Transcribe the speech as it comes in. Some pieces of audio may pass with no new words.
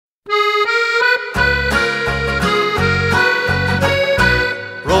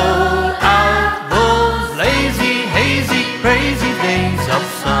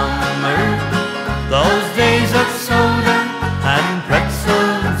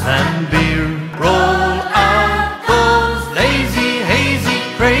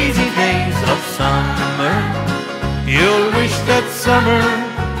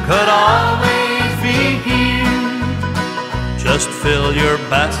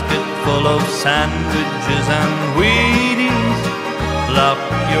full of sandwiches and Wheaties. Lock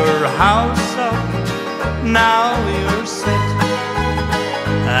your house up, now you're set.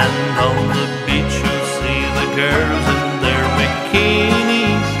 And on the beach you see the girls in their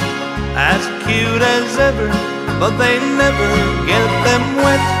bikinis, as cute as ever, but they never get them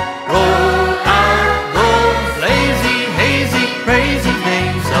wet. Roll out those lazy, hazy, crazy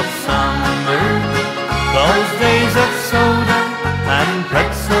days of summer, those days of soda and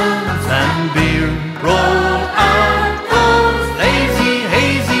pretzels and beer. Roll out those lazy,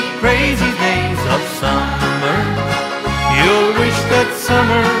 hazy, crazy days of summer. You'll wish that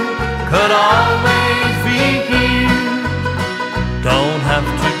summer could always be here. Don't have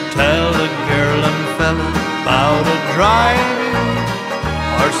to tell a girl and fella about a drive-in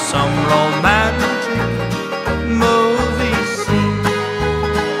or some romantic movie scene.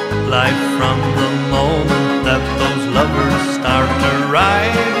 Life from the moment that those lovers start to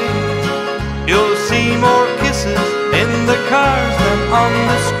ride in. You'll see more kisses in the cars than on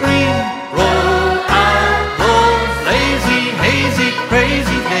the screen. Roll out those lazy, hazy,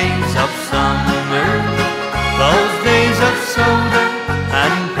 crazy days of summer, those days of soda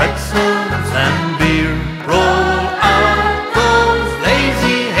and pretzels and beer. Roll out those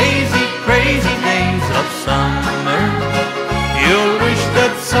lazy, hazy, crazy days of summer. You'll wish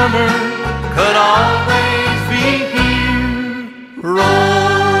that summer could always be here.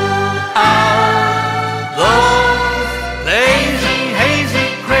 Roll out those lazy, hazy,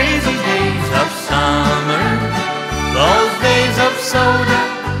 crazy days of summer, those days of soda